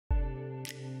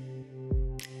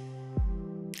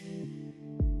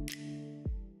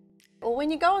Well, when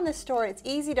you go in the store, it's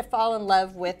easy to fall in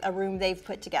love with a room they've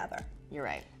put together. You're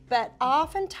right. But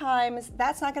oftentimes,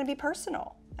 that's not going to be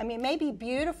personal. I mean, it may be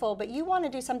beautiful, but you want to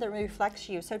do something that reflects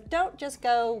you. So don't just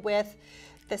go with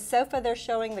the sofa they're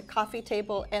showing, the coffee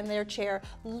table, and their chair.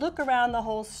 Look around the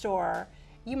whole store.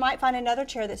 You might find another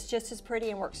chair that's just as pretty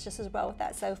and works just as well with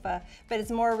that sofa, but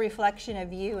it's more a reflection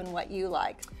of you and what you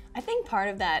like. I think part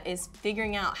of that is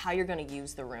figuring out how you're going to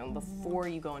use the room before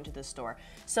you go into the store.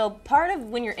 So part of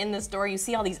when you're in the store, you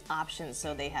see all these options.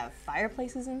 So they have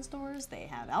fireplaces in stores, they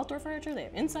have outdoor furniture, they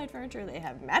have inside furniture, they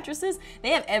have mattresses,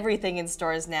 they have everything in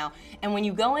stores now. And when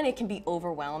you go in, it can be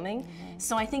overwhelming.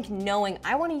 So I think knowing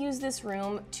I want to use this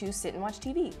room to sit and watch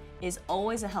TV is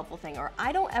always a helpful thing. Or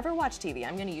I don't ever watch TV,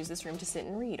 I'm going to use this room to sit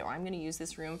and read, or I'm going to use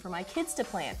this room for my kids to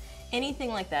play in. Anything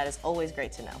like that is always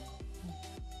great to know.